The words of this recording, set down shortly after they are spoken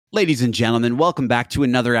Ladies and gentlemen, welcome back to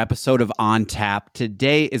another episode of On Tap.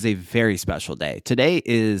 Today is a very special day. Today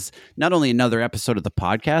is not only another episode of the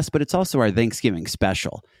podcast, but it's also our Thanksgiving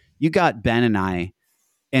special. You got Ben and I,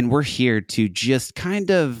 and we're here to just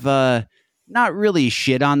kind of not really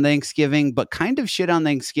shit on Thanksgiving, but kind of shit on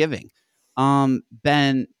Thanksgiving.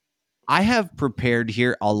 Ben, I have prepared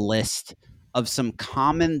here a list of some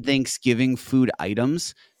common Thanksgiving food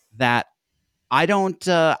items that I don't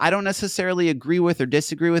necessarily agree with or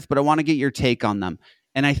disagree with, but I want to get your take on them.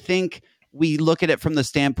 And I think we look at it from the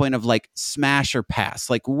standpoint of like smash or pass.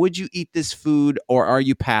 Like, would you eat this food or are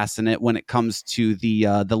you passing it when it comes to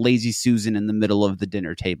the lazy Susan in the middle of the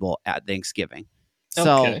dinner table at Thanksgiving?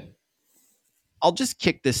 So I'll just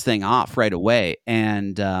kick this thing off right away.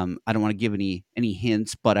 And I don't want to give any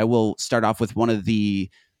hints, but I will start off with one of the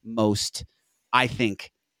most, I think,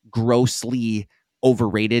 grossly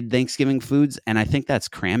overrated Thanksgiving foods, and I think that's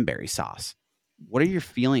cranberry sauce. What are your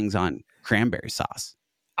feelings on cranberry sauce?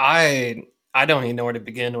 I don't even know where to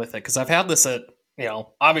begin with it because I've had this at,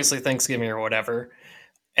 obviously Thanksgiving or whatever.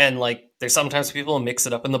 And like there's sometimes people mix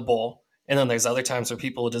it up in the bowl, and then there's other times where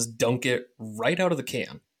people just dunk it right out of the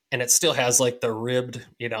can. And it still has like the ribbed,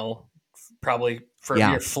 probably for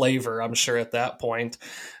your flavor, I'm sure at that point.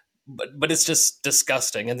 But it's just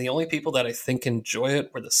disgusting. And the only people that I think enjoy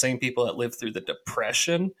it were the same people that lived through the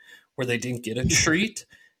Depression where they didn't get a treat,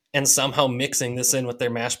 and somehow mixing this in with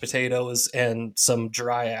their mashed potatoes and some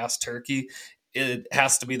dry ass turkey, it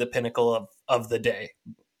has to be the pinnacle of the day.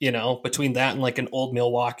 Between that and like an old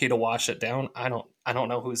Milwaukee to wash it down, I don't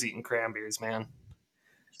know who's eating cranberries, man.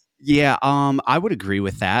 Yeah, I would agree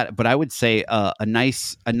with that, but I would say a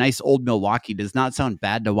nice old Milwaukee does not sound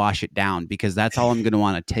bad to wash it down because that's all I'm going to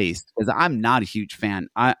want to taste. Because I'm not a huge fan.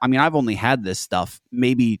 I mean, I've only had this stuff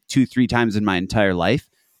maybe 2-3 times in my entire life,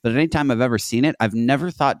 but anytime I've ever seen it, I've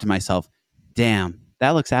never thought to myself, "Damn,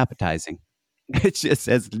 that looks appetizing." It just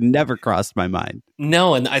has never crossed my mind.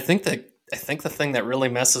 No, and I think the thing that really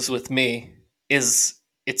messes with me is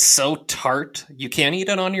it's so tart you can't eat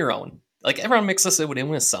it on your own. Like everyone mixes it in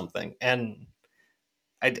with something, and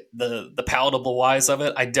the palatable wise of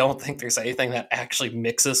it, I don't think there's anything that actually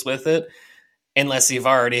mixes with it, unless you've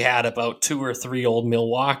already had about 2 or 3 old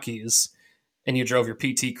Milwaukees, and you drove your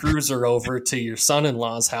PT Cruiser over to your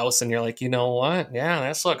son-in-law's house, and you're like, you know what? Yeah,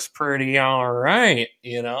 this looks pretty all right.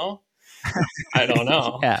 I don't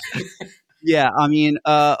know. Yeah. Yeah, I mean,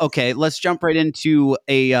 okay, let's jump right into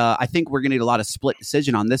I think we're going to need a lot of split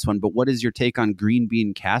decision on this one, but what is your take on green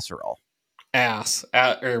bean casserole? Ass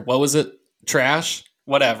or what was it? Trash?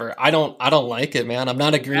 Whatever. I don't like it, man. I'm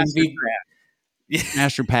not a green bean.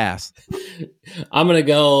 Master pass. I'm gonna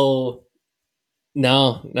go.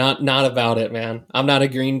 No, not about it, man. I'm not a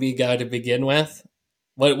green bean guy to begin with.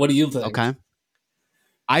 What do you think? Okay.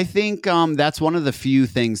 I think that's one of the few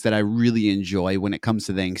things that I really enjoy when it comes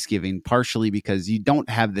to Thanksgiving, partially because you don't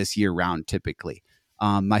have this year round typically.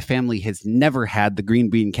 My family has never had the green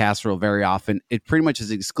bean casserole very often. It pretty much is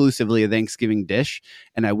exclusively a Thanksgiving dish.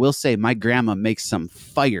 And I will say my grandma makes some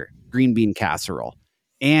fire green bean casserole.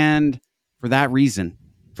 And for that reason,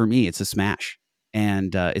 for me, it's a smash.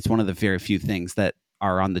 And it's one of the very few things that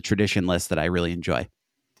are on the tradition list that I really enjoy.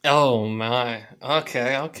 Oh, my.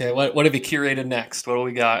 Okay. What have you curated next? What do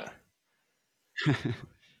we got?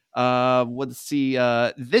 Let's see.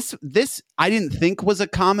 This I didn't think was a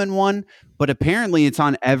common one, but apparently it's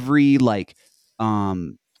on every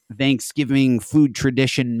Thanksgiving food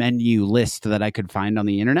tradition menu list that I could find on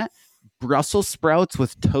the internet. Brussels sprouts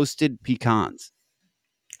with toasted pecans.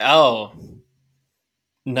 Oh,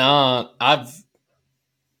 no, I've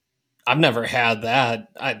never had that.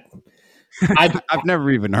 I've never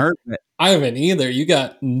even heard of it. I haven't either. You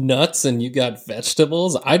got nuts and you got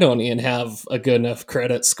vegetables. I don't even have a good enough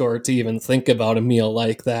credit score to even think about a meal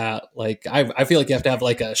like that. Like I feel like you have to have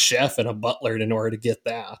like a chef and a butler in order to get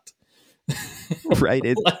that. Right.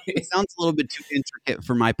 It sounds a little bit too intricate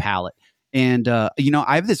for my palate. And, I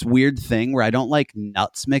have this weird thing where I don't like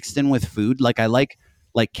nuts mixed in with food. Like I like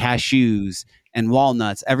cashews and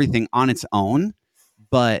walnuts, everything on its own.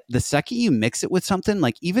 But the second you mix it with something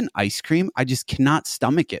like even ice cream, I just cannot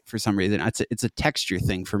stomach it for some reason. It's a texture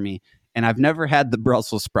thing for me. And I've never had the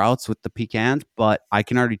Brussels sprouts with the pecans, but I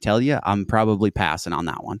can already tell you I'm probably passing on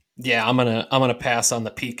that one. Yeah, I'm gonna pass on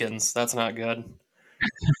the pecans. That's not good.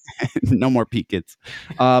 No more pecans.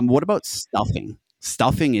 What about stuffing?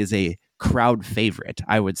 Stuffing is a crowd favorite,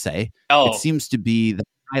 I would say. Oh, it seems to be the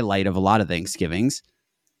highlight of a lot of Thanksgivings.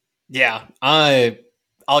 Yeah,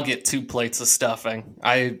 I'll get 2 plates of stuffing.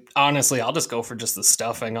 I'll just go for just the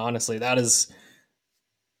stuffing. Honestly, that is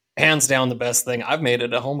Hands down the best thing. I've made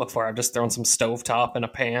it at home before. I've just thrown some stovetop in a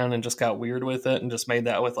pan and just got weird with it and just made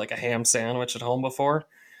that with like a ham sandwich at home before.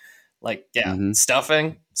 Like, yeah, Mm-hmm.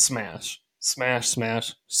 stuffing, smash, smash,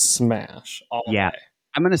 smash, smash all Yeah. day.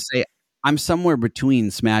 I'm going to say I'm somewhere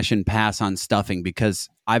between smash and pass on stuffing because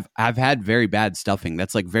I've had very bad stuffing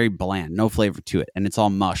that's like very bland, no flavor to it, and it's all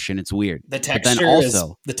mush and it's weird. The But then texture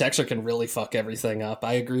also, the texture can really fuck everything up.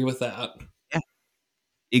 I agree with that. yeah,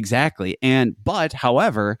 exactly. But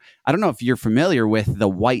however, I don't know if you're familiar with the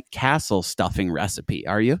White Castle stuffing recipe.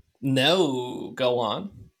 Are you? No, go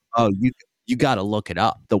on. Oh, you got to look it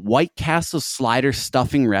up. The White Castle slider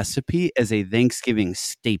stuffing recipe is a Thanksgiving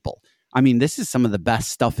staple. I mean, this is some of the best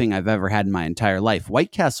stuffing I've ever had in my entire life.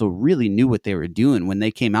 White Castle really knew what they were doing when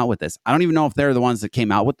they came out with this. I don't even know if they're the ones that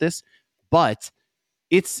came out with this, but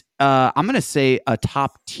it's I'm going to say a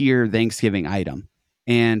top tier Thanksgiving item.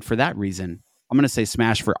 And for that reason, I'm going to say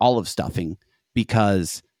smash for olive stuffing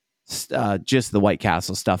because just the White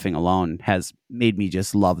Castle stuffing alone has made me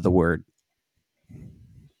just love the word.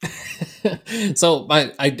 So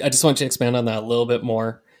I just want you to expand on that a little bit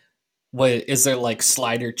more. What is there like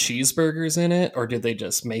slider cheeseburgers in it, or did they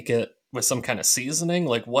just make it with some kind of seasoning?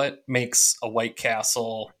 Like what makes a White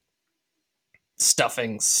Castle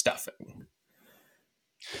stuffing?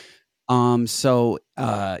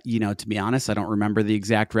 To be honest, I don't remember the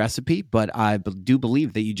exact recipe, but I do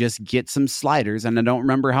believe that you just get some sliders, and I don't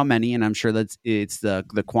remember how many, and I'm sure it's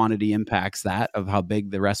the quantity impacts that of how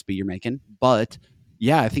big the recipe you're making. But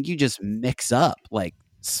yeah, I think you just mix up, like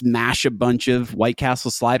smash a bunch of White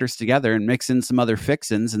Castle sliders together and mix in some other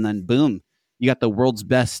fixins, and then boom, you got the world's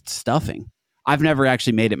best stuffing. I've never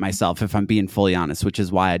actually made it myself, if I'm being fully honest, which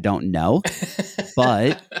is why I don't know.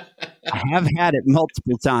 But I have had it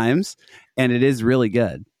multiple times, and it is really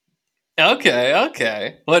good.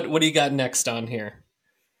 Okay. What do you got next on here?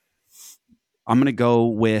 I'm going to go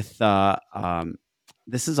with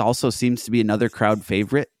this is also seems to be another crowd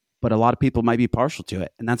favorite, but a lot of people might be partial to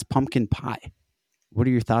it, and that's pumpkin pie. What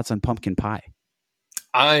are your thoughts on pumpkin pie?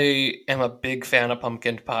 I am a big fan of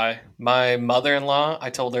pumpkin pie. My mother-in-law, I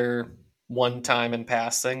told her one time in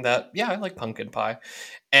passing that, yeah, I like pumpkin pie.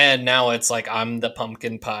 And now it's like I'm the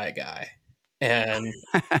pumpkin pie guy. And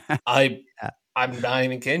I I'm not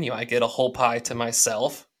even kidding you. I get a whole pie to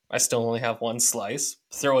myself. I still only have one slice.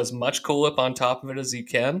 Throw as much Cool Whip on top of it as you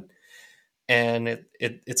can, and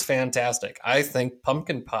it's fantastic. I think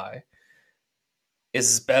pumpkin pie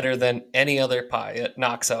is better than any other pie. It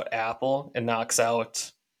knocks out apple, it knocks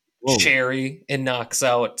out Whoa. cherry, it knocks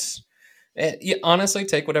out. You honestly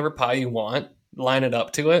take whatever pie you want, line it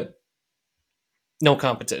up to it. No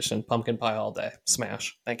competition. Pumpkin pie all day.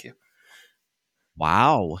 Smash. Thank you.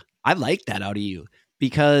 Wow. I like that out of you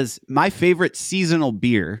because my favorite seasonal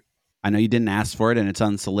beer, I know you didn't ask for it and it's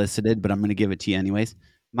unsolicited, but I'm going to give it to you anyways.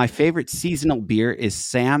 My favorite seasonal beer is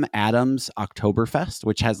Sam Adams Oktoberfest,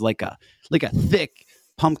 which has like a thick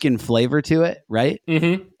pumpkin flavor to it, right?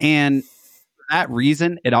 Mm-hmm. And for that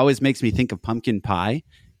reason, it always makes me think of pumpkin pie.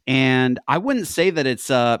 And I wouldn't say that it's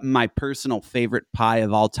my personal favorite pie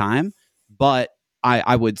of all time, but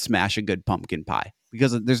I would smash a good pumpkin pie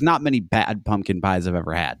because there's not many bad pumpkin pies I've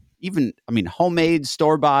ever had. Even, I mean, homemade,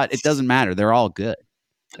 store-bought, it doesn't matter. They're all good.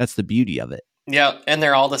 That's the beauty of it. Yeah, and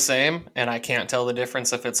they're all the same, and I can't tell the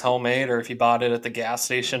difference if it's homemade or if you bought it at the gas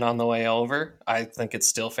station on the way over. I think it's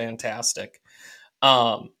still fantastic.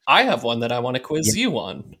 I have one that I want to quiz you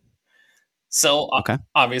on. So, Okay.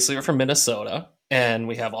 Obviously, we're from Minnesota, and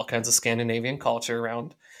we have all kinds of Scandinavian culture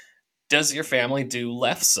around. Does your family do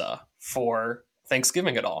Lefsa for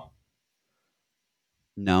Thanksgiving at all?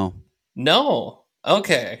 No. No.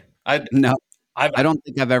 Okay. No. I don't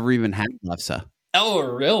think I've ever even had Lefsa. Oh,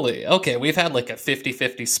 really? Okay, we've had like a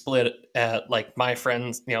 50-50 split at like my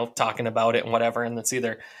friends, talking about it and whatever, and it's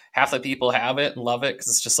either half the people have it and love it because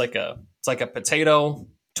it's just like a potato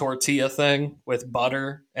tortilla thing with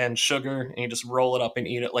butter and sugar, and you just roll it up and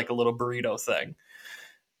eat it like a little burrito thing.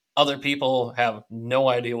 Other people have no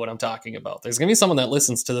idea what I'm talking about. There's gonna be someone that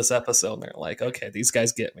listens to this episode and they're like, okay, these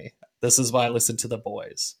guys get me. This is why I listen to the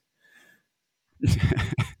boys.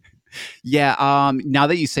 Yeah. Now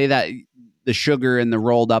that you say that, the sugar and the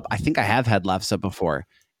rolled up, I think I have had Lefsa before.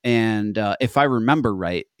 And if I remember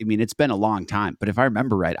right, I mean, it's been a long time, but if I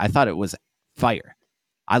remember right, I thought it was fire.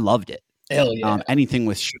 I loved it. Hell yeah. Anything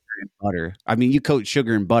with sugar and butter. I mean, you coat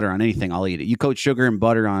sugar and butter on anything, I'll eat it. You coat sugar and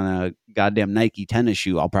butter on a goddamn Nike tennis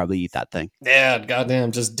shoe, I'll probably eat that thing. Yeah,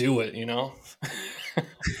 goddamn, just do it,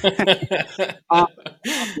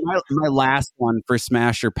 My last one for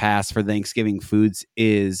smash or pass for Thanksgiving foods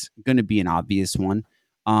is going to be an obvious one.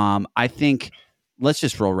 I think let's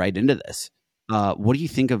just roll right into this. What do you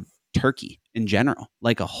think of turkey? in general,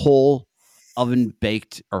 like a whole oven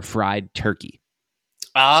baked or fried turkey?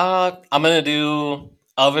 I'm gonna do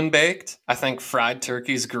oven baked. I think fried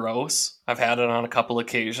turkey's gross. I've had it on a couple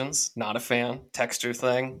occasions. Not a fan. Texture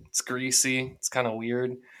thing. It's greasy. It's kind of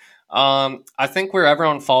weird. I think where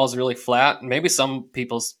everyone falls really flat. Maybe some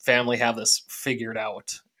people's family have this figured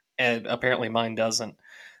out, and apparently mine doesn't.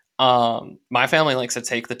 My family likes to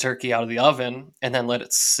take the turkey out of the oven and then let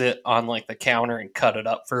it sit on like the counter and cut it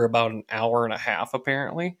up for about an hour and a half,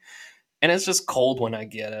 apparently. And it's just cold when I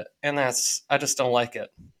get it, and I just don't like it.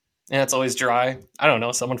 And it's always dry. I don't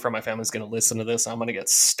know. Someone from my family is going to listen to this. I'm going to get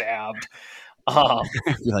stabbed. You're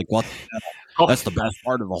like, what? That's the best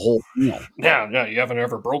part of the whole meal. Yeah. You haven't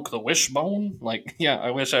ever broke the wishbone? Like, yeah,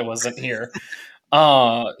 I wish I wasn't here.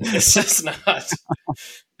 It's just not.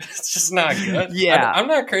 It's just not good. Yeah, I'm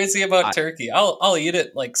not crazy about turkey. I'll eat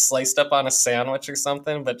it like sliced up on a sandwich or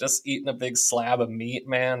something, but just eating a big slab of meat,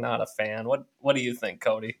 man, not a fan. What do you think,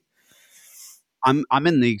 Cody? I'm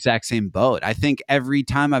in the exact same boat. I think every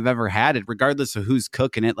time I've ever had it, regardless of who's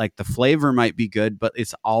cooking it, like the flavor might be good, but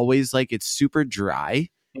it's always like it's super dry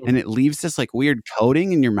and it leaves this like weird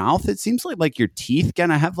coating in your mouth. It seems like your teeth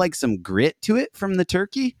gonna have like some grit to it from the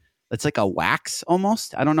turkey. It's like a wax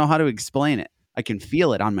almost. I don't know how to explain it. I can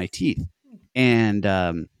feel it on my teeth, and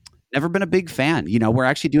never been a big fan. You know, we're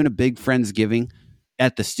actually doing a big Friendsgiving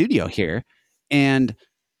at the studio here, and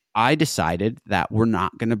I decided that we're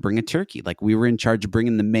not going to bring a turkey. Like we were in charge of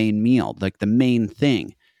bringing the main meal, like the main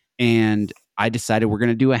thing. And I decided we're going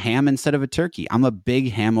to do a ham instead of a turkey. I'm a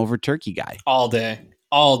big ham over turkey guy. All day,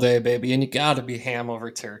 baby. And you got to be ham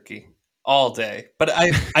over turkey all day. But I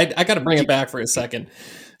got to bring it back for a second.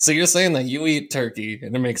 So you're saying that you eat turkey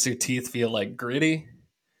and it makes your teeth feel like gritty?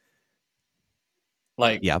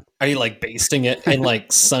 Like, yep. Are you like basting it in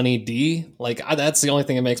like Sunny D? Like that's the only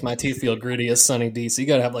thing that makes my teeth feel gritty is Sunny D. So you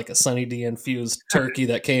got to have like a Sunny D infused turkey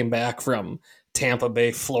that came back from Tampa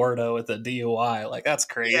Bay, Florida with a DUI. Like that's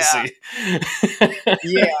crazy.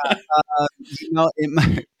 Yeah. You know,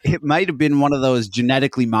 it might have been one of those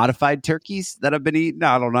genetically modified turkeys that I've been eating.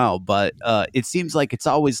 I don't know, but it seems like it's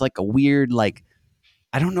always like a weird, like,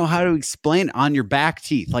 I don't know how to explain it, on your back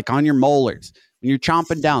teeth, like on your molars. When you're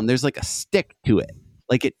chomping down, there's like a stick to it.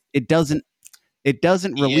 Like it doesn't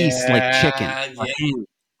release like chicken. Yeah,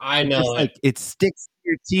 I know it. Like it sticks to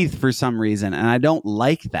your teeth for some reason, and I don't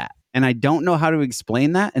like that. And I don't know how to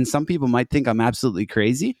explain that. And some people might think I'm absolutely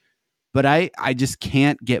crazy, but I just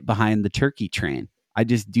can't get behind the turkey train. I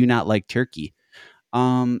just do not like turkey.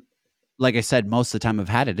 Like I said, most of the time I've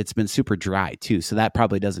had it, it's been super dry too. So that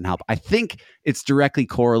probably doesn't help. I think it's directly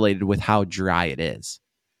correlated with how dry it is,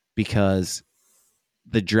 because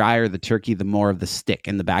the drier the turkey, the more of the stick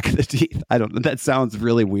in the back of the teeth. I don't know. That sounds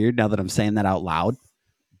really weird now that I'm saying that out loud,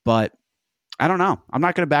 but I don't know. I'm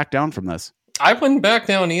not going to back down from this. I wouldn't back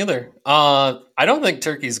down either. I don't think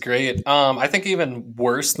turkey's great. I think even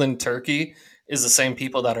worse than turkey is the same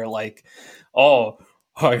people that are like, oh,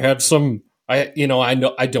 I had some, I know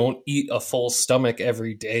I don't eat a full stomach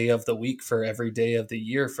every day of the week for every day of the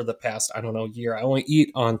year for the past, I don't know, year. I only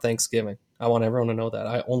eat on Thanksgiving. I want everyone to know that.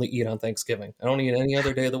 I only eat on Thanksgiving. I don't eat any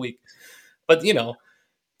other day of the week. But, you'll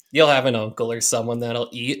have an uncle or someone that'll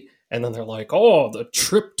eat, and then they're like, oh, the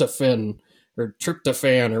tryptophan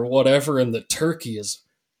or whatever in the turkey is,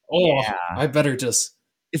 Yeah. I better just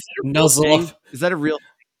Is that a real nuzzle thing? up. Is that a real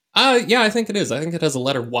Yeah, I think it is. I think it has a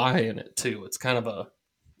letter Y in it, too. It's kind of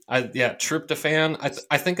tryptophan.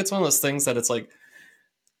 I think it's one of those things that it's like,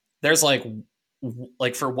 there's like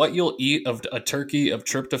for what you'll eat of a turkey of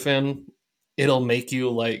tryptophan, it'll make you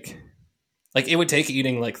like it would take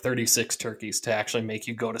eating like 36 turkeys to actually make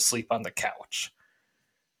you go to sleep on the couch.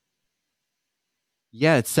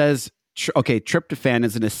 Yeah, it says, tryptophan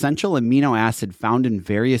is an essential amino acid found in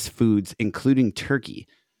various foods, including turkey.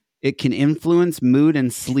 It can influence mood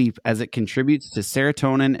and sleep as it contributes to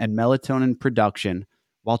serotonin and melatonin production,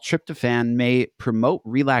 while tryptophan may promote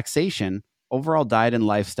relaxation. Overall diet and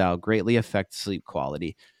lifestyle greatly affect sleep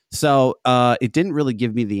quality. So it didn't really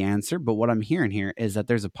give me the answer, but what I'm hearing here is that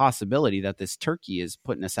there's a possibility that this turkey is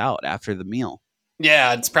putting us out after the meal.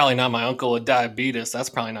 Yeah, it's probably not my uncle with diabetes. That's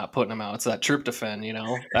probably not putting him out. It's that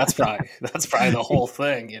tryptophan, That's probably the whole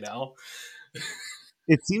thing,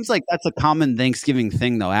 It seems like that's a common Thanksgiving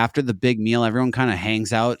thing, though. After the big meal, everyone kind of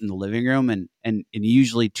hangs out in the living room, and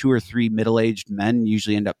usually 2 or 3 middle-aged men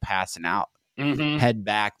usually end up passing out, head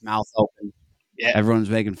back, mouth open. Yeah, everyone's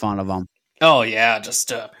making fun of them. Oh yeah,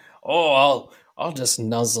 just I'll just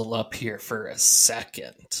nuzzle up here for a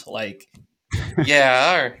second. Like,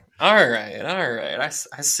 yeah, all right. I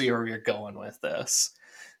see where you're going with this.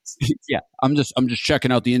 Yeah, I'm just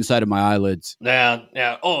checking out the inside of my eyelids.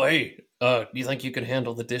 Yeah. Oh, hey, Do you think you can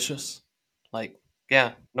handle the dishes? Like,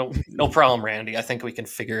 yeah, no problem, Randy. I think we can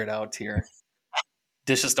figure it out here.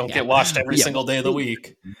 Dishes don't Yeah. get washed every Yeah. single day of the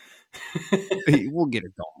week. We'll get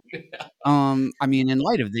it going. I mean, in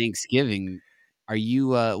light of Thanksgiving, are you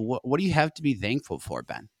what do you have to be thankful for,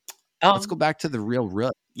 Ben? Let's go Um, back to the real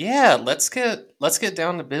root. yeah, let's get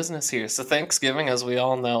down to business here. So Thanksgiving, as we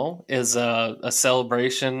all know, is a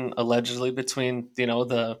celebration allegedly between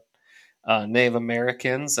the Native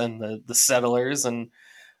Americans and the settlers, and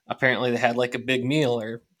apparently they had like a big meal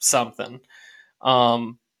or something.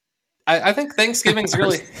 Um, I think Thanksgiving's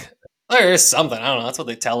really there is something. I don't know. That's what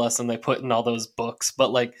they tell us, and they put in all those books.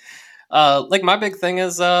 But like my big thing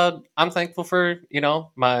is I'm thankful for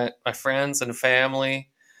my friends and family.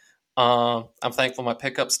 I'm thankful my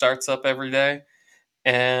pickup starts up every day,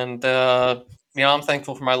 and I'm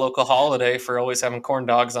thankful for my local holiday for always having corn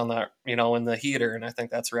dogs on the in the heater, and I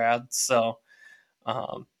think that's rad. So,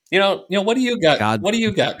 what do you got? God. What do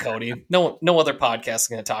you got, Cody? No other podcast is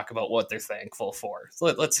going to talk about what they're thankful for. So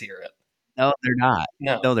let's hear it. No, they're not.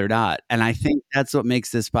 No, No, they're not. And I think that's what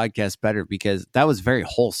makes this podcast better, because that was very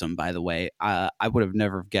wholesome, by the way. I would have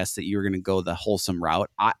never guessed that you were going to go the wholesome route.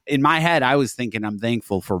 In my head, I was thinking I'm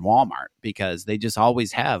thankful for Walmart because they just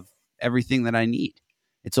always have everything that I need.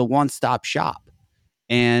 It's a one-stop shop.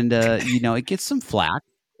 And, it gets some flack.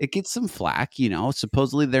 It gets some flack,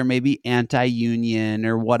 supposedly there may be anti-union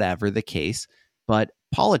or whatever the case. But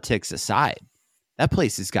politics aside, that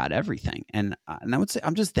place has got everything. And I would say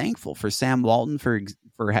I'm just thankful for Sam Walton for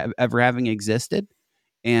ever having existed.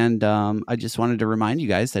 And I just wanted to remind you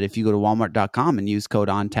guys that if you go to walmart.com and use code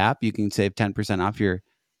ONTAP, you can save 10% off your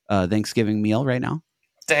Thanksgiving meal right now.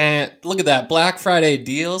 damn, look at that Black Friday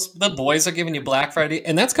deals. The boys are giving you Black Friday,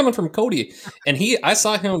 and that's coming from Cody. And I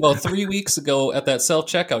saw him about 3 weeks ago at that self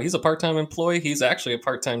checkout. He's a part-time employee. He's actually a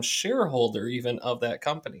part-time shareholder even of that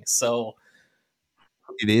company. So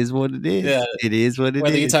It is what it is. yeah, It is what it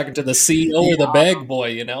whether you're is. talking to the CEO or the bag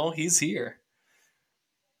boy, he's here.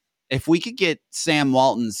 If we could get Sam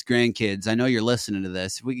Walton's grandkids, I know you're listening to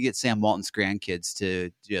this, if we could get Sam Walton's grandkids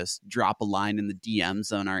to just drop a line in the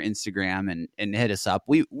DMs on our Instagram and hit us up,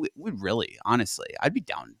 we really, honestly, I'd be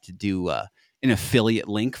down to do an affiliate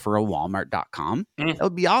link for a walmart.com. Mm. That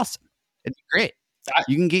would be awesome. It'd be great. I-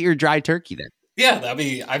 You can get your dry turkey there. Yeah,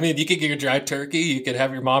 you could get your dry turkey. You could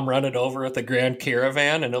have your mom run it over with a Grand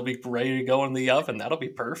Caravan, and it'll be ready to go in the oven. That'll be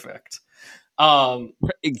perfect.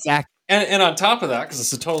 Exactly. And on top of that, because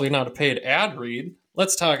it's totally not a paid ad read,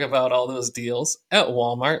 let's talk about all those deals at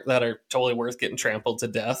Walmart that are totally worth getting trampled to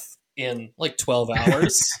death in like 12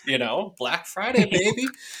 hours. Black Friday, baby.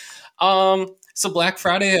 So Black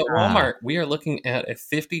Friday at Walmart, we are looking at a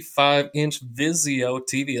 55-inch Vizio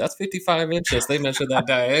TV. That's 55 inches. They measured that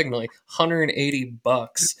diagonally.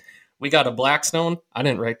 $180. We got a Blackstone. I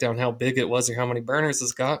didn't write down how big it was or how many burners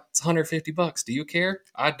it's got. It's $150. Do you care?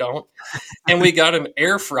 I don't. And we got an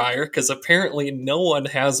air fryer because apparently no one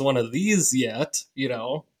has one of these yet.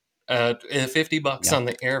 $50 on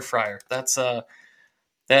the air fryer. That's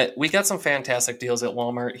that we got some fantastic deals at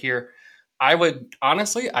Walmart here. I would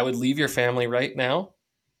leave your family right now.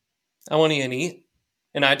 I want you to eat,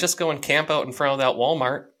 and I just go and camp out in front of that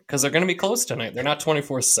Walmart because they're going to be closed tonight. They're not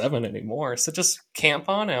 24/7 anymore. So just camp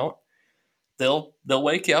on out. They'll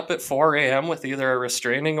wake you up at 4 a.m. with either a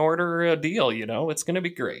restraining order or a deal. It's going to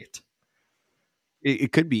be great.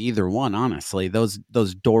 It could be either one, honestly. Those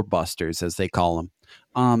doorbusters, as they call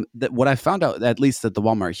them. What I found out, at least at the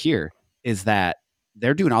Walmart here, is that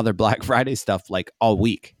they're doing all their Black Friday stuff like all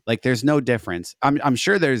week. Like there's no difference. I'm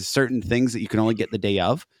sure there's certain things that you can only get the day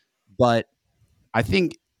of, but I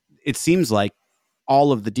think it seems like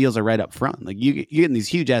all of the deals are right up front. Like you getting these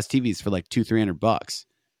huge ass TVs for like $200-$300,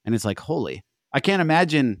 and it's like, holy! I can't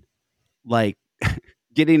imagine like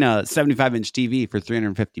getting a 75-inch TV for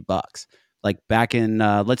 $350. Like back in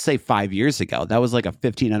let's say 5 years ago, that was like a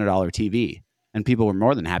 $1,500 TV, and people were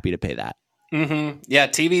more than happy to pay that. Mm-hmm. Yeah,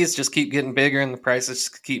 TVs just keep getting bigger and the prices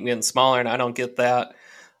keep getting smaller, and I don't get that.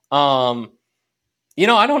 I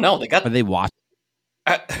don't know. Are they watching?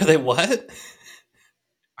 Are they what?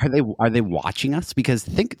 Are they watching us? Because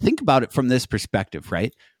think about it from this perspective,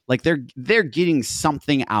 right? Like they're getting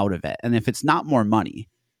something out of it, and if it's not more money,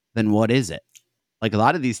 then what is it? Like a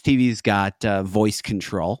lot of these TVs got voice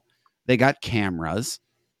control, they got cameras.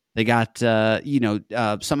 They got, some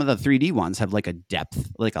of the 3D ones have like a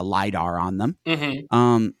depth, like a LiDAR on them.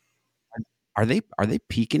 Mm-hmm. Are they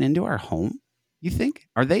peeking into our home? You think?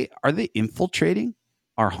 Are they infiltrating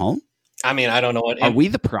our home? I mean, I don't know what. Are we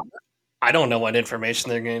the problem? I don't know what information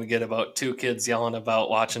they're going to get about two kids yelling about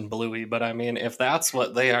watching Bluey, but I mean, if that's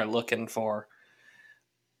what they are looking for,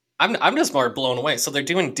 I'm just more blown away. So they're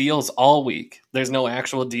doing deals all week. There's no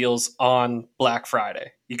actual deals on Black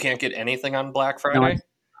Friday. You can't get anything on Black No, Friday.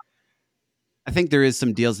 I think there is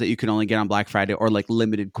some deals that you can only get on Black Friday or like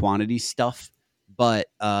limited quantity stuff. But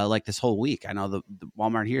like this whole week, I know the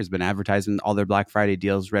Walmart here has been advertising all their Black Friday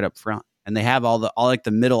deals right up front, and they have all like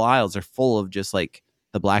the middle aisles are full of just like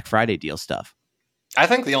the Black Friday deal stuff. I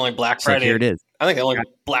think the only Black Friday, like, here it is. I think the only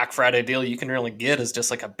Black Friday deal you can really get is just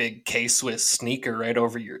like a big K-Swiss sneaker right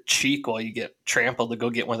over your cheek while you get trampled to go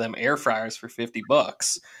get one of them air fryers for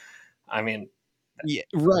 $50. I mean, yeah,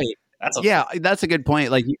 right. That's that's a good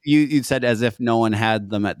point. Like you said, as if no one had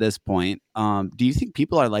them at this point. Do you think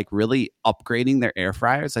people are like really upgrading their air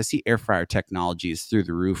fryers? I see air fryer technology is through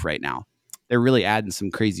the roof right now. They're really adding some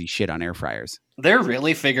crazy shit on air fryers. They're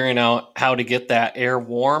really figuring out how to get that air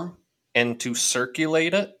warm and to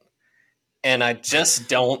circulate it. And I just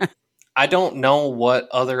don't, I don't know what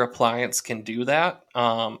other appliance can do that.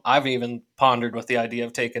 I've even pondered with the idea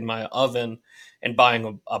of taking my oven and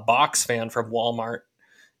buying a box fan from Walmart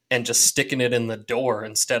and just sticking it in the door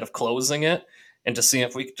instead of closing it, and just seeing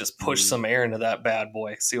if we could just push some air into that bad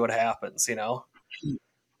boy, see what happens, you know?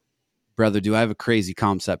 Brother, do I have a crazy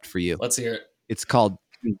concept for you? Let's hear it. It's called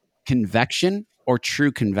convection or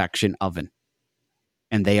true convection oven.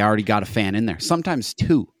 And they already got a fan in there, sometimes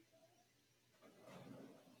two.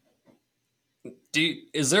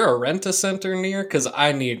 Is there a rent-a-center near? Because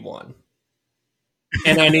I need one.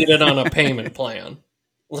 And I need it on a payment plan.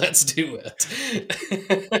 Let's do it.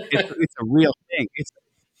 It's a real thing. It's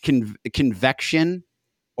convection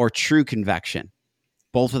or true convection.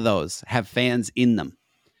 Both of those have fans in them.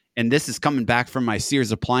 And this is coming back from my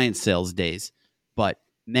Sears appliance sales days. But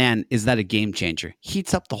man, is that a game changer.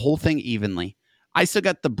 Heats up the whole thing evenly. I still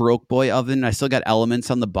got the broke boy oven. I still got elements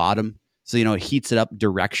on the bottom. So, it heats it up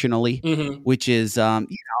directionally, which is,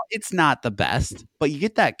 it's not the best, but you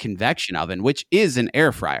get that convection oven, which is an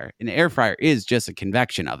air fryer. An air fryer is just a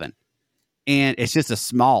convection oven, and it's just a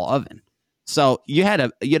small oven. So you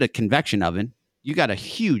had a convection oven, you got a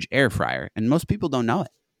huge air fryer, and most people don't know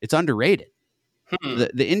it. It's underrated.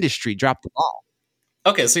 The industry dropped the ball.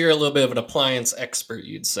 Okay, so you're a little bit of an appliance expert,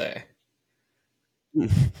 you'd say.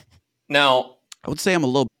 Now, I would say I'm a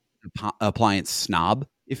little appliance snob,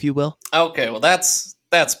 if you will. Okay, well that's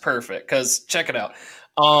perfect, because check it out.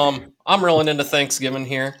 I'm rolling into Thanksgiving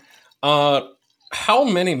here. How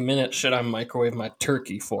many minutes should I microwave my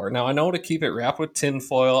turkey for? Now, I know to keep it wrapped with tin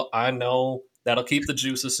foil. I know that'll keep the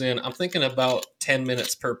juices in. I'm thinking about 10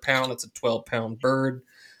 minutes per pound. It's a 12-pound bird.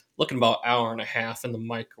 Looking about an hour and a half in the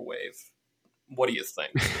microwave. What do you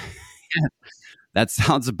think? That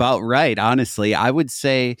sounds about right, honestly. I would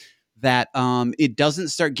say that it doesn't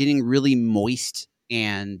start getting really moist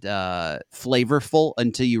and flavorful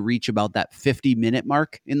until you reach about that 50-minute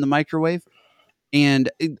mark in the microwave. And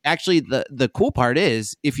actually, the cool part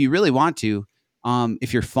is, if you really want to,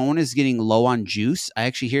 if your phone is getting low on juice, I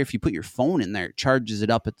actually hear if you put your phone in there, it charges it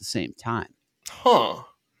up at the same time. Huh.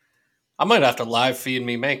 I might have to live feed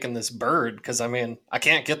me making this bird, because, I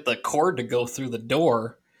can't get the cord to go through the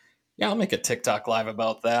door. Yeah, I'll make a TikTok live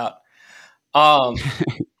about that.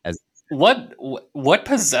 What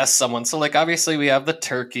possessed someone? So, like, obviously we have the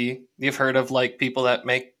turkey. You've heard of, like, people that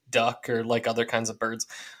make duck or, like, other kinds of birds.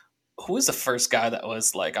 Who was the first guy that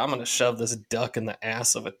was like, I'm going to shove this duck in the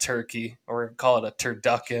ass of a turkey, or call it a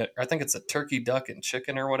turducken? I think it's a turkey, duck, and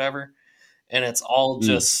chicken or whatever. And it's all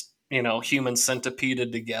just, human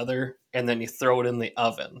centipeded together, and then you throw it in the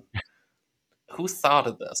oven. Who thought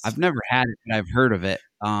of this? I've never had it, but I've heard of it.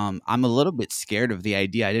 I'm a little bit scared of the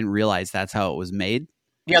idea. I didn't realize that's how it was made.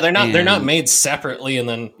 Yeah, they're not made separately and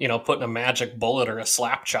then, put in a magic bullet or a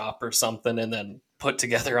slap chop or something and then put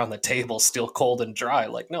together on the table, still cold and dry.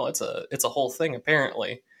 Like, no, it's a whole thing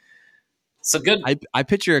apparently. So good. I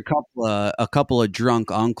picture a couple of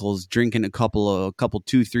drunk uncles drinking a couple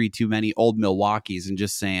 2-3 too many old Milwaukees and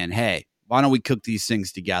just saying, "Hey, why don't we cook these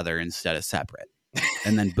things together instead of separate?"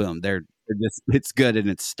 And then boom, they're just, it's good and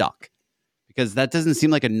it's stuck. Because that doesn't seem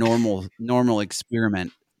like a normal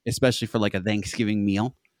experiment, especially for like a Thanksgiving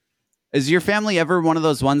meal. Is your family ever one of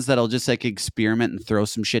those ones that'll just like experiment and throw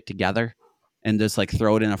some shit together and just like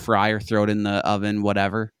throw it in a fryer, throw it in the oven,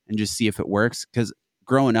 whatever, and just see if it works? Because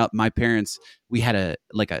growing up, my parents, we had a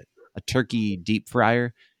turkey deep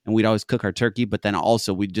fryer, and we'd always cook our turkey, but then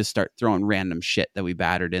also we'd just start throwing random shit that we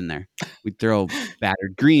battered in there. We'd throw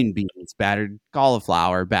battered green beans, battered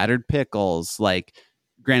cauliflower, battered pickles. Like,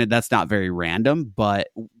 granted, that's not very random, but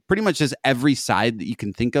pretty much just every side that you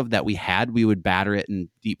can think of that we had, we would batter it and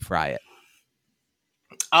deep fry it.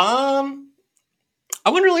 I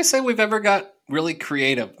wouldn't really say we've ever got really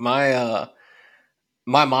creative. My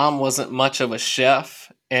mom wasn't much of a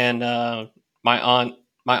chef, and my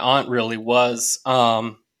aunt really was.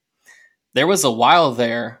 There was a while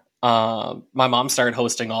there. My mom started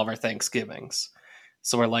hosting all of our Thanksgivings.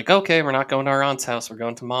 So we're like, okay, we're not going to our aunt's house. We're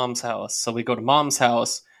going to mom's house. So we go to mom's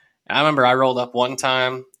house. And I remember I rolled up one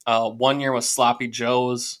time. One year was Sloppy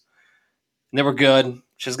Joe's. And they were good.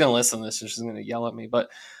 She's going to listen to this and she's going to yell at me. But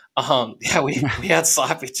yeah, we had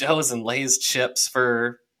Sloppy Joe's and Lay's chips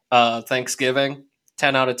for Thanksgiving.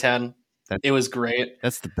 10 out of 10. It was great.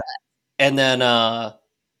 That's the best. And then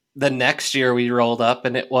the next year we rolled up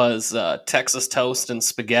and it was Texas toast and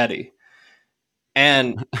spaghetti.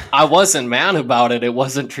 And I wasn't mad about it. It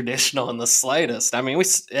wasn't traditional in the slightest. I mean,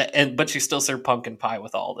 but you still serve pumpkin pie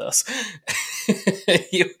with all this.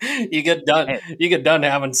 you get done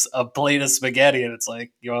having a plate of spaghetti, and it's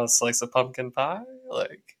like, you want a slice of pumpkin pie?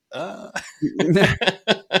 Like, That's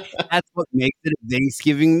what makes it a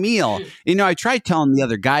Thanksgiving meal. You know, I tried telling the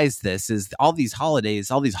other guys this is all these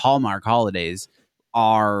holidays, all these Hallmark holidays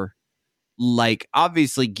are like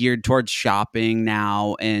obviously geared towards shopping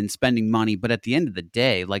now and spending money. But at the end of the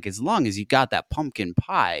day, like as long as you got that pumpkin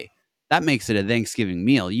pie, that makes it a Thanksgiving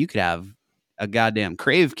meal. You could have a goddamn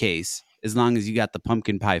crave case as long as you got the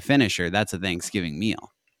pumpkin pie finisher. That's a Thanksgiving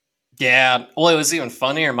meal. Yeah. Well, it was even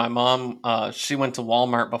funnier. My mom, she went to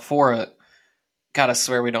Walmart before it. God, I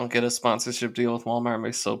swear we don't get a sponsorship deal with Walmart.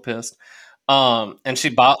 I'm so pissed. And she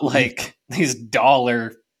bought like these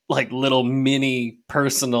dollar, like little mini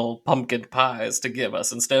personal pumpkin pies to give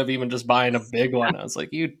us instead of even just buying a big one. I was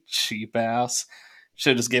like, you cheap ass.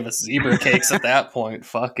 Should just give us zebra cakes at that point.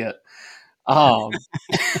 Fuck it.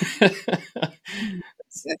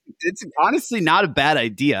 It's honestly not a bad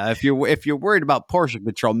idea if you're worried about portion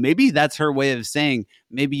control. Maybe that's her way of saying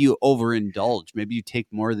maybe you overindulge. Maybe you take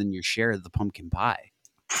more than your share of the pumpkin pie.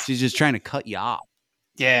 She's just trying to cut you off.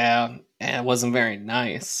 Yeah, it wasn't very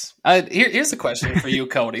nice. Here's a question for you,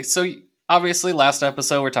 Cody. So obviously, last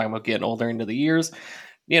episode we're talking about getting older into the years.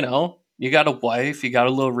 You know, you got a wife, you got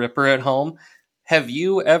a little ripper at home. Have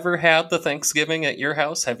you ever had the Thanksgiving at your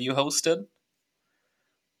house? Have you hosted?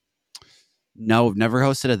 No, we've never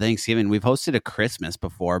hosted a Thanksgiving. We've hosted a Christmas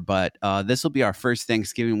before, but this will be our first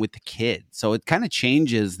Thanksgiving with the kids. So it kind of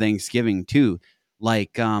changes Thanksgiving too.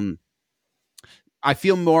 Like, I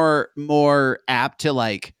feel more apt to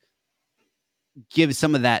like give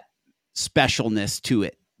some of that specialness to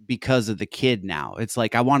it because of the kid now. It's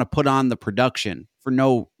like I want to put on the production for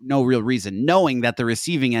no real reason, knowing that the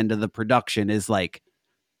receiving end of the production is like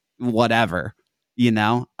whatever, you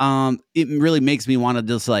know? It really makes me want to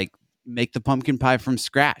just like make the pumpkin pie from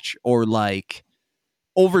scratch or like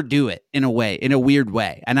overdo it in a weird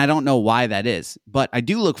way. And I don't know why that is, but I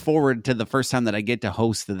do look forward to the first time that I get to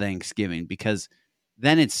host the Thanksgiving because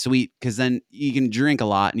then it's sweet because then you can drink a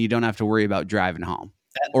lot and you don't have to worry about driving home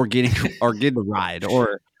or getting a ride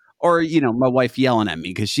or, you know, my wife yelling at me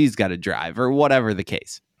because she's got to drive or whatever the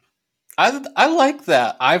case. I like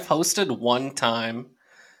that. I've hosted one time.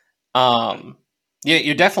 Yeah,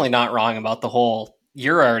 you're definitely not wrong about the whole,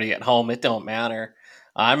 you're already at home, it don't matter.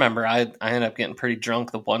 I remember I ended up getting pretty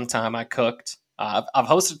drunk the one time I cooked. I've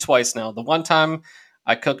hosted twice now. The one time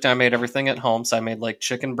I cooked, I made everything at home. So I made like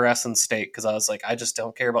chicken breast and steak because I was like, I just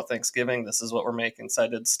don't care about Thanksgiving. This is what we're making. So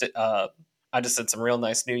I just did some real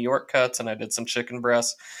nice New York cuts and I did some chicken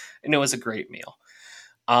breast and it was a great meal.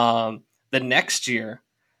 The next year,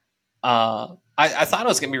 I thought I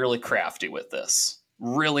was going to be really crafty with this.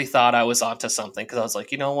 Really thought I was onto something because I was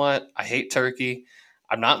like, you know what? I hate turkey.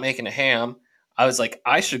 I'm not making a ham. I was like,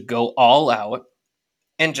 I should go all out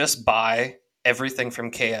and just buy everything from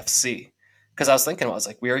KFC. Because I was thinking, I was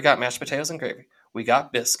like, we already got mashed potatoes and gravy. We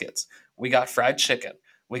got biscuits. We got fried chicken.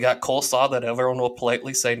 We got coleslaw that everyone will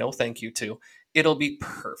politely say no thank you to. It'll be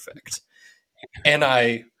perfect. And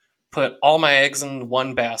I put all my eggs in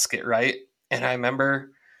one basket, right? And I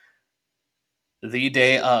remember the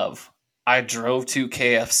day of, I drove to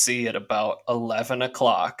KFC at about 11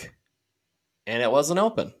 o'clock and it wasn't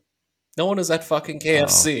open. No one was at fucking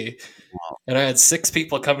KFC. Oh. And I had 6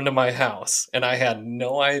 people coming to my house and I had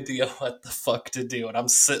no idea what the fuck to do. And I'm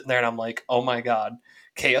sitting there and I'm like, oh my God,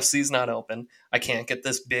 KFC's not open. I can't get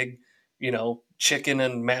this big, you know, chicken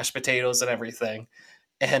and mashed potatoes and everything.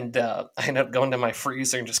 And I ended up going to my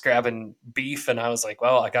freezer and just grabbing beef. And I was like,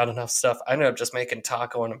 well, I got enough stuff. I ended up just making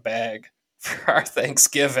taco in a bag for our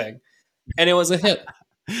Thanksgiving. And it was a hit.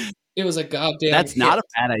 It was a goddamn That's hit. Not a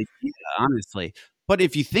bad idea, honestly. But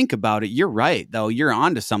if you think about it, you're right, though. You're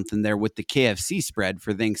onto something there with the KFC spread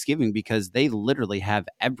for Thanksgiving because they literally have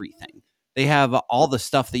everything. They have all the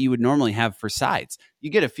stuff that you would normally have for sides.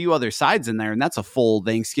 You get a few other sides in there, and that's a full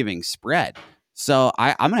Thanksgiving spread. So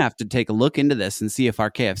I'm gonna have to take a look into this and see if our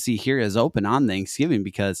KFC here is open on Thanksgiving,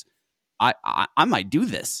 because I might do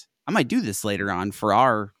this. I might do this later on for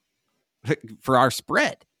our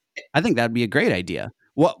spread. I think that'd be a great idea.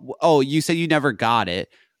 What? Oh, you said you never got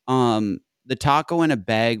it. The taco in a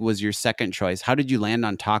bag was your second choice. How did you land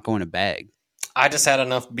on taco in a bag? I just had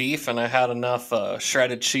enough beef and I had enough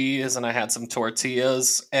shredded cheese and I had some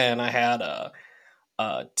tortillas and I had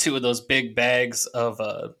two of those big bags of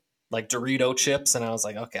like Dorito chips, and I was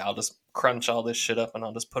like, okay, I'll just crunch all this shit up and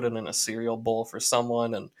I'll just put it in a cereal bowl for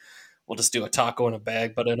someone, and we'll just do a taco in a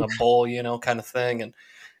bag, but in a bowl, kind of thing. And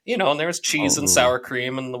and there was cheese and sour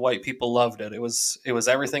cream, and the white people loved it. It was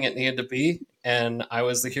everything it needed to be, and I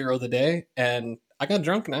was the hero of the day. And I got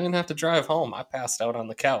drunk and I didn't have to drive home. I passed out on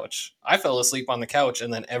the couch. I fell asleep on the couch,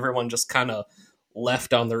 and then everyone just kind of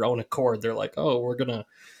left on their own accord. They're like, "Oh, we're gonna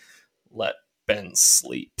let Ben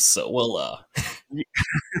sleep, so we'll."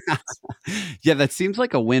 Yeah, that seems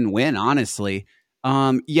like a win-win, honestly.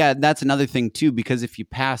 Yeah, that's another thing too, because if you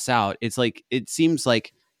pass out, it's like, it seems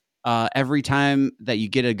like every time that you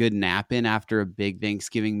get a good nap in after a big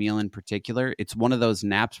Thanksgiving meal in particular, it's one of those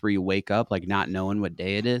naps where you wake up like not knowing what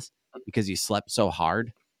day it is because you slept so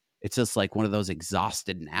hard. It's just like one of those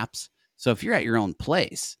exhausted naps. So if you're at your own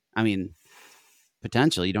place, I mean,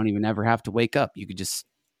 potentially you don't even ever have to wake up. You could just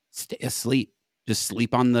stay asleep. Just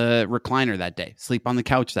sleep on the recliner that day. Sleep on the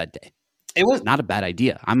couch that day. It was not a bad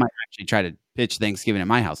idea. I might actually try to pitch Thanksgiving at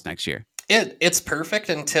my house next year. It's perfect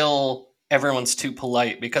until everyone's too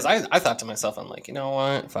polite, because I thought to myself, I'm like, you know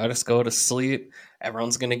what? If I just go to sleep,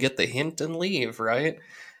 everyone's going to get the hint and leave, right?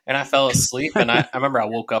 And I fell asleep, and I remember I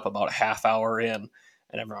woke up about a half hour in,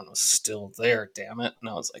 and everyone was still there, damn it. And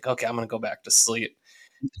I was like, okay, I'm going to go back to sleep.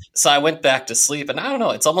 So I went back to sleep, and I don't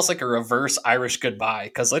know, it's almost like a reverse Irish goodbye,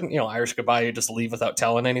 because Irish goodbye, you just leave without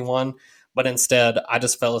telling anyone. But instead, I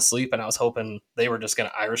just fell asleep, and I was hoping they were just going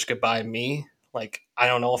to Irish goodbye me. Like, I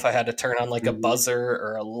don't know if I had to turn on like a buzzer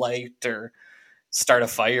or a light or start a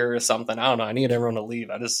fire or something. I don't know. I need everyone to leave.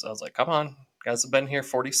 I was like, come on, you guys have been here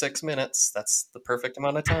 46 minutes. That's the perfect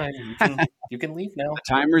amount of time. You can leave now. The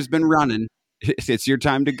timer's been running. It's your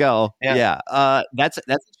time to go. Yeah. That's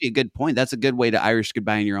actually a good point. That's a good way to Irish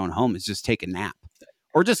goodbye in your own home, is just take a nap,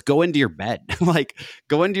 or just go into your bed. Like,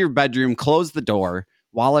 go into your bedroom, close the door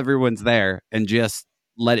while everyone's there, and just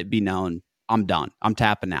let it be known, I'm done. I'm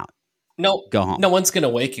tapping out. No, go home. No one's going to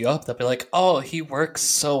wake you up. They'll be like, oh, he works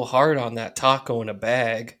so hard on that taco in a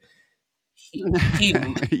bag. He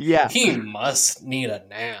must need a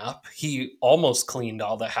nap. He almost cleaned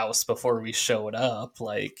all the house before we showed up.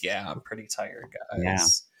 Like, yeah, I'm pretty tired,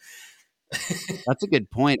 guys. Yeah. That's a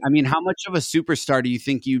good point. I mean, how much of a superstar do you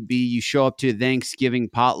think you'd be? You show up to a Thanksgiving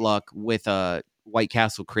potluck with a White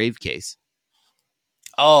Castle Crave case.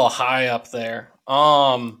 Oh, high up there.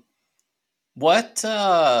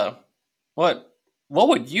 What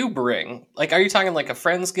would you bring? Like, are you talking like a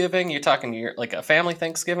Friendsgiving? You're talking like a family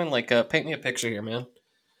Thanksgiving? Like, paint me a picture here, man.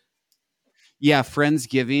 Yeah,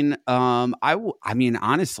 Friendsgiving. I mean,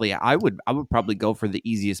 honestly, I would probably go for the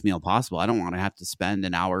easiest meal possible. I don't want to have to spend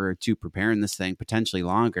an hour or two preparing this thing, potentially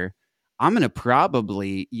longer. I'm going to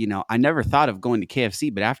probably, I never thought of going to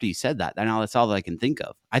KFC, but after you said that, now that's all that I can think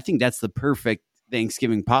of. I think that's the perfect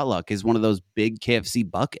Thanksgiving potluck, is one of those big KFC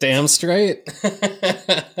buckets. Damn straight.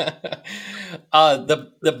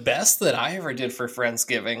 The best that I ever did for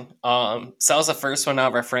Friendsgiving, so I was the first one out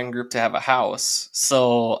of our friend group to have a house.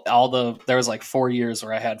 So there was like 4 years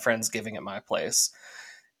where I had Friendsgiving at my place.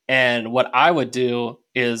 And what I would do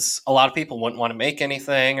is, a lot of people wouldn't want to make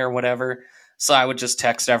anything or whatever. So I would just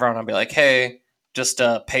text everyone and be like, hey, just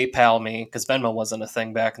PayPal me, because Venmo wasn't a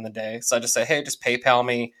thing back in the day. So I just say, hey, just PayPal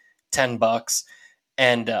me $10.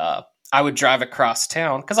 And I would drive across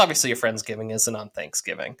town, because obviously your Friendsgiving isn't on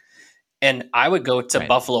Thanksgiving. And I would go to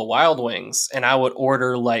Buffalo Wild Wings, and I would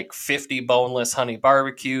order like 50 boneless honey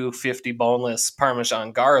barbecue, 50 boneless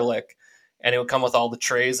Parmesan garlic. And it would come with all the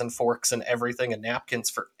trays and forks and everything, and napkins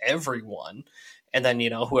for everyone. And then,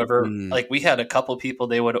 whoever, like, we had a couple people,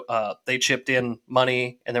 they chipped in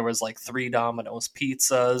money, and there was like 3 Domino's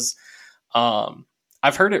pizzas.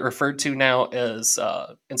 I've heard it referred to now as,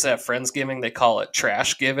 instead of Friendsgiving, they call it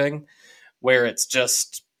trash giving, where it's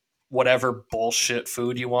just whatever bullshit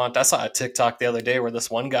food you want. I saw a TikTok the other day where this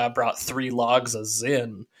one guy brought 3 logs of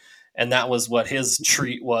Zin, and that was what his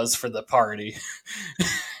treat was for the party.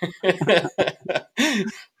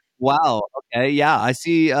 Wow. Okay. Yeah, I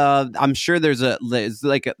see. I'm sure there's got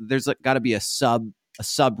to be a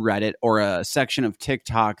subreddit or a section of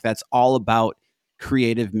TikTok that's all about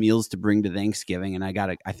creative meals to bring to Thanksgiving, and I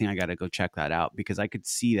think I gotta go check that out, because I could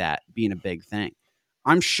see that being a big thing.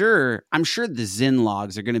 I'm sure the Zin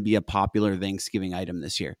logs are going to be a popular Thanksgiving item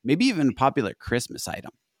this year. Maybe even a popular Christmas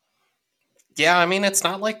item. Yeah, I mean, it's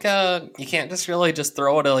not like you can't just really just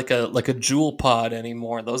throw it like a jewel pod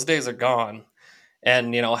anymore. Those days are gone.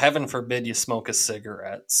 And heaven forbid you smoke a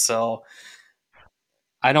cigarette. So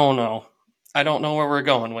I don't know. I don't know where we're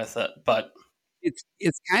going with it, but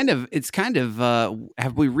It's kind of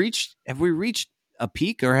have we reached a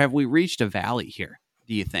peak or have we reached a valley here,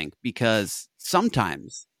 do you think? Because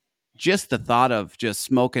sometimes just the thought of just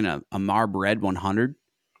smoking a Marb Red 100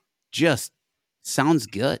 just sounds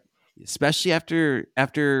good, especially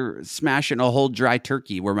after smashing a whole dry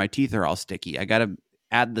turkey where my teeth are all sticky. I got to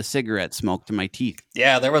add the cigarette smoke to my teeth.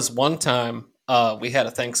 yeah, there was one time we had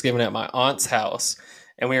a Thanksgiving at my aunt's house,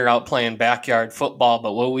 and we were out playing backyard football.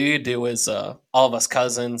 But what we would do is all of us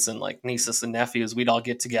cousins and like nieces and nephews, we'd all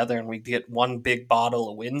get together and we'd get one big bottle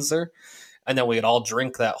of Windsor, and then we'd all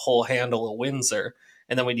drink that whole handle of Windsor,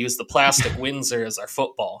 and then we'd use the plastic Windsor as our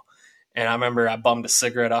football. And I remember I bummed a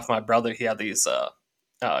cigarette off my brother. He had these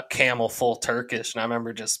Camel full Turkish, and I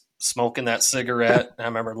remember just smoking that cigarette. And I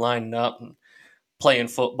remember lining up and playing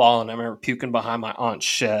football, and I remember puking behind my aunt's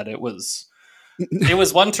shed. It was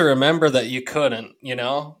one to remember that you couldn't.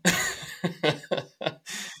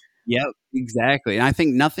 Yep, exactly. And I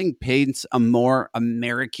think nothing paints a more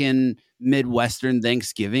American Midwestern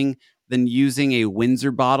Thanksgiving than using a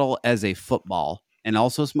Windsor bottle as a football and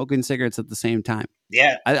also smoking cigarettes at the same time.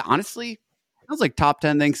 Yeah, Honestly, that was like top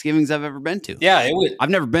 10 Thanksgivings I've ever been to. yeah, it was. I've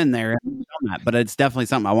never been there, but it's definitely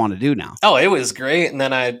something I want to do now. Oh, it was great. And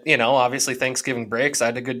then obviously Thanksgiving breaks, I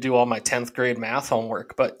had to go do all my 10th grade math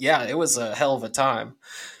homework. But yeah, it was a hell of a time.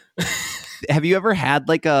 Have you ever had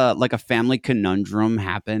like a family conundrum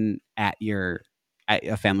happen at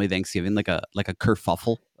a family Thanksgiving, like a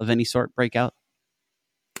kerfuffle of any sort break out?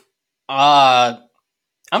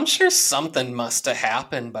 I'm sure something must have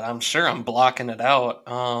happened, but I'm sure I'm blocking it out.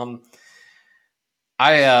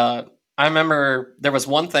 I remember there was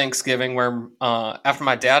one Thanksgiving where after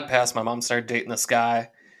my dad passed, my mom started dating this guy,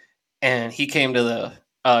 and he came to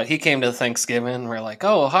the Thanksgiving. And we're like,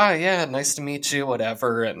 oh hi, yeah, nice to meet you,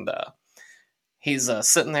 whatever. And he's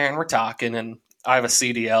sitting there and we're talking, and I have a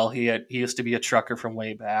CDL. He used to be a trucker from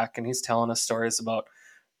way back, and he's telling us stories about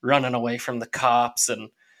running away from the cops and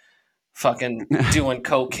fucking doing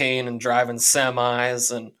cocaine and driving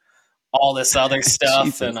semis and all this other stuff.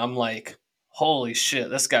 Jesus. And I'm like, holy shit,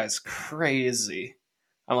 this guy's crazy.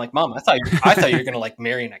 I'm like, Mom, I thought you were gonna like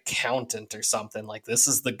marry an accountant or something. Like, this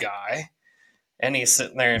is the guy. And he's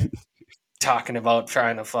sitting there and talking about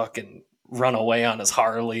trying to fucking run away on his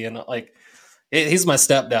Harley, and like, he's my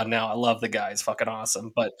stepdad now. I love the guy; he's fucking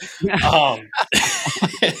awesome. But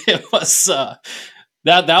it was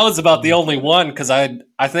that was about the only one, because I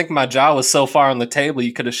think my jaw was so far on the table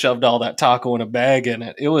you could have shoved all that taco in a bag in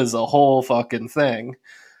it. It was a whole fucking thing.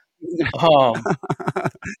 Yeah.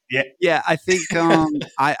 Yeah, I think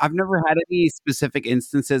I've never had any specific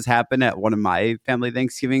instances happen at one of my family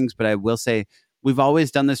Thanksgivings, but I will say we've always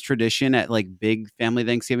done this tradition at like big family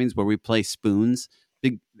Thanksgivings where we play spoons.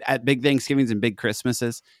 At big Thanksgivings and big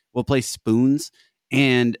Christmases, we'll play spoons,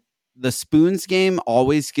 and the spoons game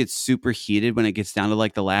always gets super heated when it gets down to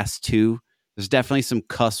like the last two. There's definitely some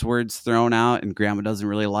cuss words thrown out, and Grandma doesn't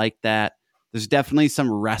really like that. There's definitely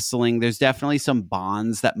some wrestling. There's definitely some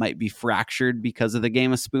bonds that might be fractured because of the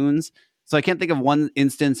game of spoons. So I can't think of one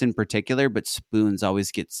instance in particular, but spoons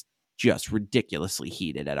always gets just ridiculously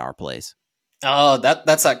heated at our place. Oh,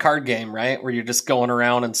 that's that card game, right? Where you're just going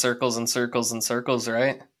around in circles and circles and circles,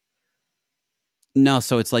 right? No,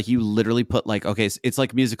 so it's like you literally put like, okay, it's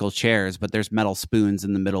like musical chairs, but there's metal spoons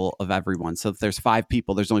in the middle of everyone. So if there's 5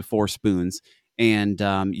 people, there's only 4 spoons, and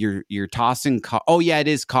you're tossing. Oh yeah, it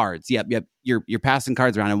is cards. Yep. You're passing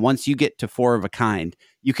cards around, and once you get to 4 of a kind,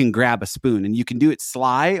 you can grab a spoon, and you can do it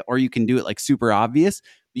sly, or you can do it like super obvious.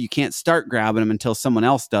 But you can't start grabbing them until someone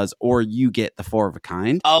else does, or you get the 4 of a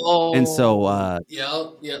kind. Oh, And so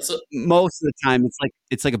yeah. So most of the time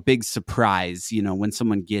it's like a big surprise, when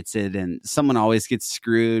someone gets it, and someone always gets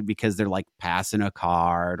screwed because they're like passing a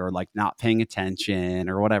card or like not paying attention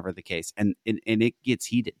or whatever the case. And it gets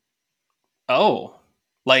heated. oh,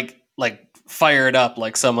 like fire it up,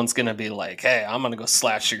 like someone's gonna be like, "Hey, I'm gonna go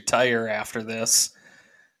slash your tire after this."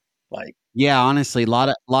 Like, Yeah, honestly, a lot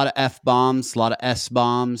of F bombs, a lot of S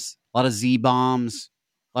bombs, a lot of Z bombs,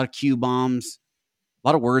 a lot of Q bombs, a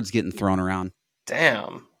lot of words getting thrown around.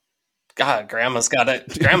 damn. God, grandma's got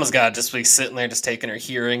to just be sitting there, just taking her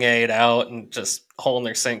hearing aid out and just holding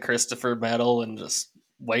her St. Christopher medal and just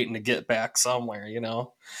waiting to get back somewhere.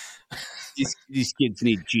 These kids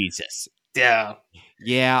need Jesus. Yeah.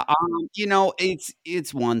 Yeah,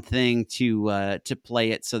 it's one thing to play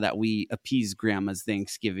it so that we appease grandma's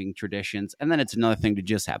Thanksgiving traditions, and then it's another thing to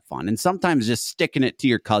just have fun. And sometimes just sticking it to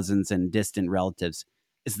your cousins and distant relatives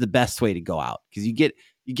is the best way to go out because you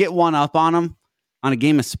get one up on them on a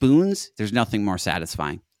game of spoons. There's nothing more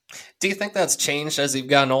satisfying. Do you think that's changed as you've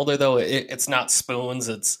gotten older, though? It's not spoons.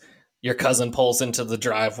 It's your cousin pulls into the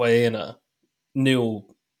driveway in a new,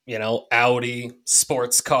 Audi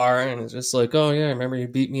sports car, and it's just like, oh yeah, remember you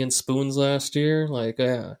beat me in spoons last year? Like,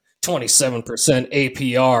 yeah, 27%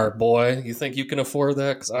 APR, boy. You think you can afford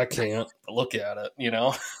that? Because I can't. But look at it.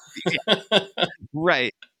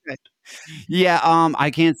 Right. Yeah,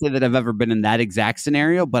 I can't say that I've ever been in that exact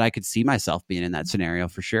scenario, but I could see myself being in that scenario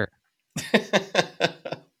for sure.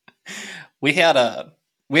 we had a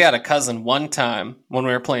cousin one time when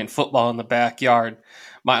we were playing football in the backyard.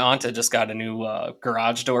 My aunt had just got a new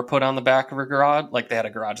garage door put on the back of her garage. Like they had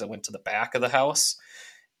a garage that went to the back of the house,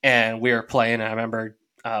 and we were playing. And I remember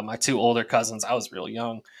my two older cousins. I was real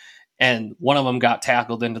young, and one of them got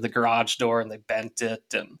tackled into the garage door, and they bent it,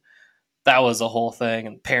 and that was a whole thing.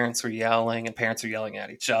 And parents were yelling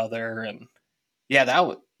at each other, and yeah,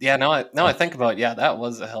 now I think about it, yeah, that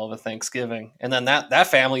was a hell of a Thanksgiving. And then that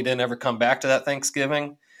family didn't ever come back to that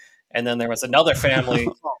Thanksgiving. And then there was another family.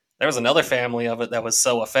 There was another family of it that was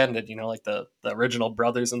so offended, like the original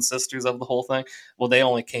brothers and sisters of the whole thing. Well, they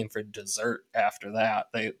only came for dessert after that.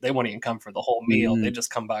 They wouldn't even come for the whole meal. They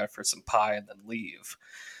just come by for some pie and then leave.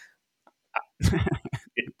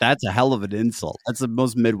 That's a hell of an insult. That's the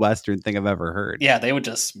most Midwestern thing I've ever heard. Yeah, they would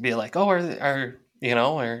just be like, "Oh,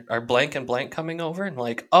 are blank and blank coming over?" And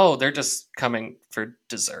like, "Oh, they're just coming for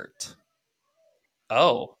dessert."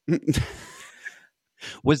 Oh.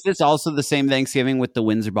 Was this also the same Thanksgiving with the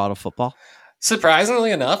Windsor bottle football? Surprisingly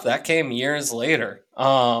enough, that came years later.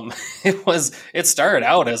 It started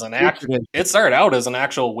out as an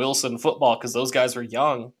actual Wilson football because those guys were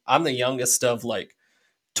young. I'm the youngest of like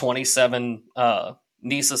 27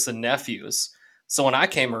 nieces and nephews. So when I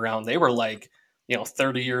came around, they were like,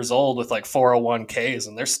 30 years old with like 401ks,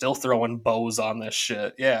 and they're still throwing bows on this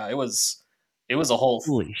shit. Yeah, it was a whole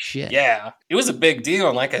holy shit. Yeah, it was a big deal,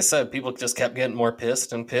 and like I said, people just kept getting more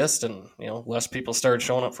pissed, and less people started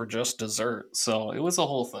showing up for just dessert. So it was a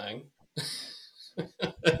whole thing. Well,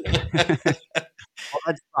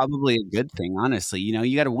 that's probably a good thing, honestly.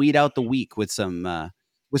 You got to weed out the weak with some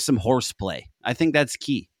horseplay. I think that's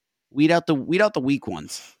key. Weed out the weak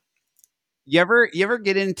ones. You ever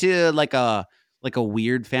get into like a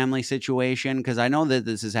weird family situation? Because I know that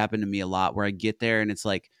this has happened to me a lot, where I get there and it's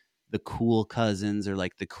like the cool cousins or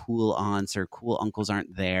like the cool aunts or cool uncles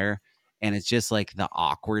aren't there, and it's just like the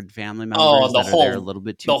awkward family members that are there a little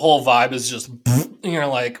bit too. The whole vibe is just, you're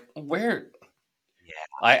like, where? Yeah,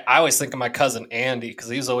 I always think of my cousin Andy because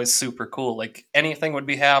he's always super cool. Like anything would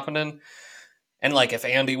be happening, and like if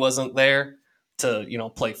Andy wasn't there to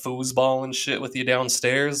play foosball and shit with you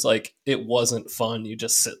downstairs, like it wasn't fun. You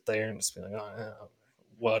just sit there and just be like, oh yeah,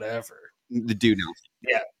 whatever. Do nothing.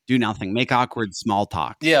 Yeah. Do nothing. Make awkward small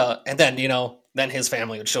talk. Yeah. And then, then his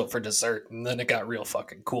family would show up for dessert, and then it got real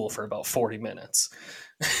fucking cool for about 40 minutes.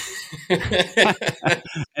 And all of a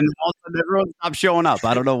sudden everyone stopped showing up.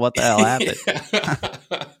 I don't know what the hell happened.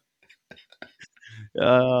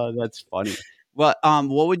 That's funny. Well,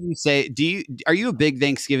 what would you say? Are you a big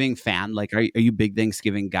Thanksgiving fan? Like, are you a big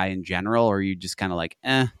Thanksgiving guy in general, or are you just kind of like,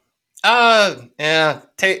 eh? Yeah.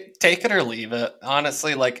 Take it or leave it.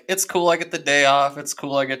 Honestly, like it's cool. I get the day off. It's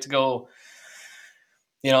cool. I get to go,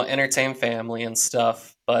 entertain family and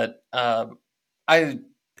stuff. But I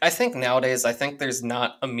think nowadays, there's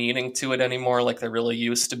not a meaning to it anymore, like there really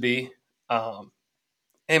used to be. And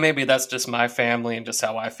maybe that's just my family and just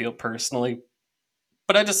how I feel personally.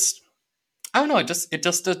 But I don't know. It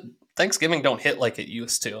just Thanksgiving don't hit like it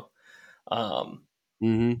used to.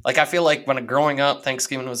 Like I feel like when growing up,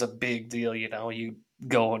 Thanksgiving was a big deal. You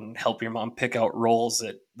go and help your mom pick out rolls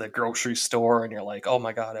at the grocery store, and you're like, oh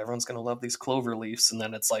my god, everyone's gonna love these clover leaves. And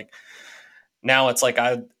then it's like, now it's like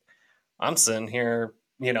I'm sitting here,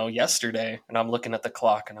 yesterday, and I'm looking at the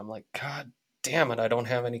clock, and I'm like, god damn it, I don't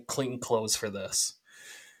have any clean clothes for this.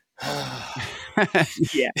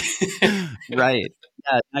 Yeah. Right.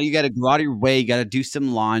 Yeah, now you got to go out of your way. You got to do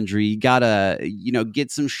some laundry. You got to, get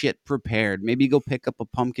some shit prepared. Maybe go pick up a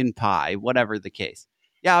pumpkin pie, whatever the case.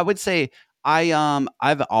 Yeah, I would say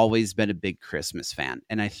I've always been a big Christmas fan,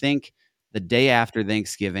 and I think the day after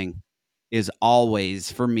Thanksgiving is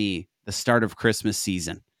always for me the start of Christmas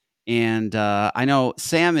season. And I know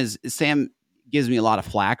Sam gives me a lot of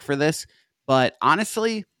flack for this, but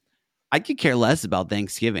honestly, I could care less about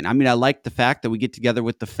Thanksgiving. I mean, I like the fact that we get together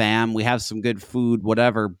with the fam, we have some good food,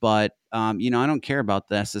 whatever, but I don't care about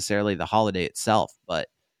necessarily the holiday itself, but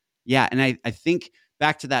yeah. And I think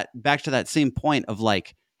back to that same point of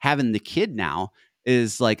like having the kid now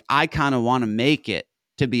is like, I kind of want to make it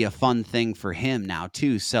to be a fun thing for him now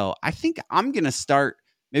too. So I think I'm going to start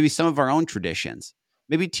maybe some of our own traditions.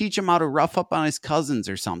 Maybe teach him how to rough up on his cousins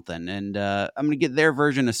or something. And I'm going to get their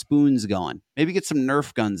version of spoons going. Maybe get some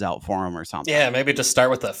Nerf guns out for him or something. Yeah, maybe just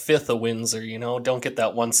start with a fifth of Windsor, don't get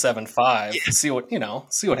that 175. Yeah. See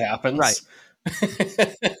what happens. Right.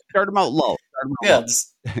 Start him out low. Yeah.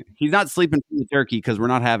 He's not sleeping from the turkey because we're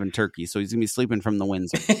not having turkey. So he's going to be sleeping from the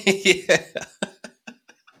Windsor.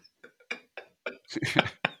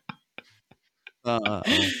 Yeah.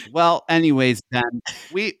 Well, anyways, Ben,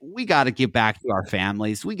 we got to get back to our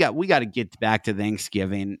families. We got to get back to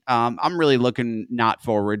Thanksgiving. I'm really looking not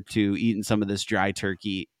forward to eating some of this dry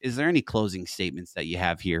turkey. Is there any closing statements that you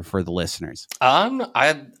have here for the listeners?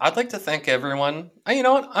 I'd like to thank everyone. You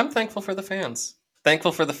know what? I'm thankful for the fans.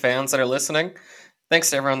 Thankful for the fans that are listening. Thanks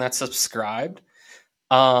to everyone that subscribed.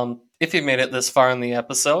 If you made it this far in the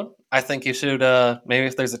episode, I think you should, maybe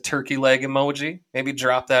if there's a turkey leg emoji, maybe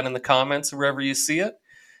drop that in the comments wherever you see it.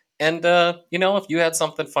 And, if you had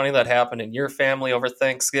something funny that happened in your family over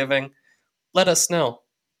Thanksgiving, let us know.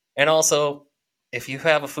 And also, if you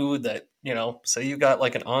have a food that, say you got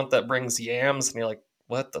like an aunt that brings yams and you're like,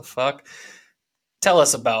 what the fuck? Tell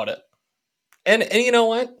us about it. And you know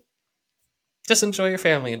what? Just enjoy your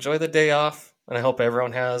family. Enjoy the day off. And I hope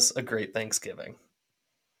everyone has a great Thanksgiving.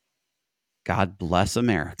 God bless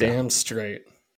America. Damn straight.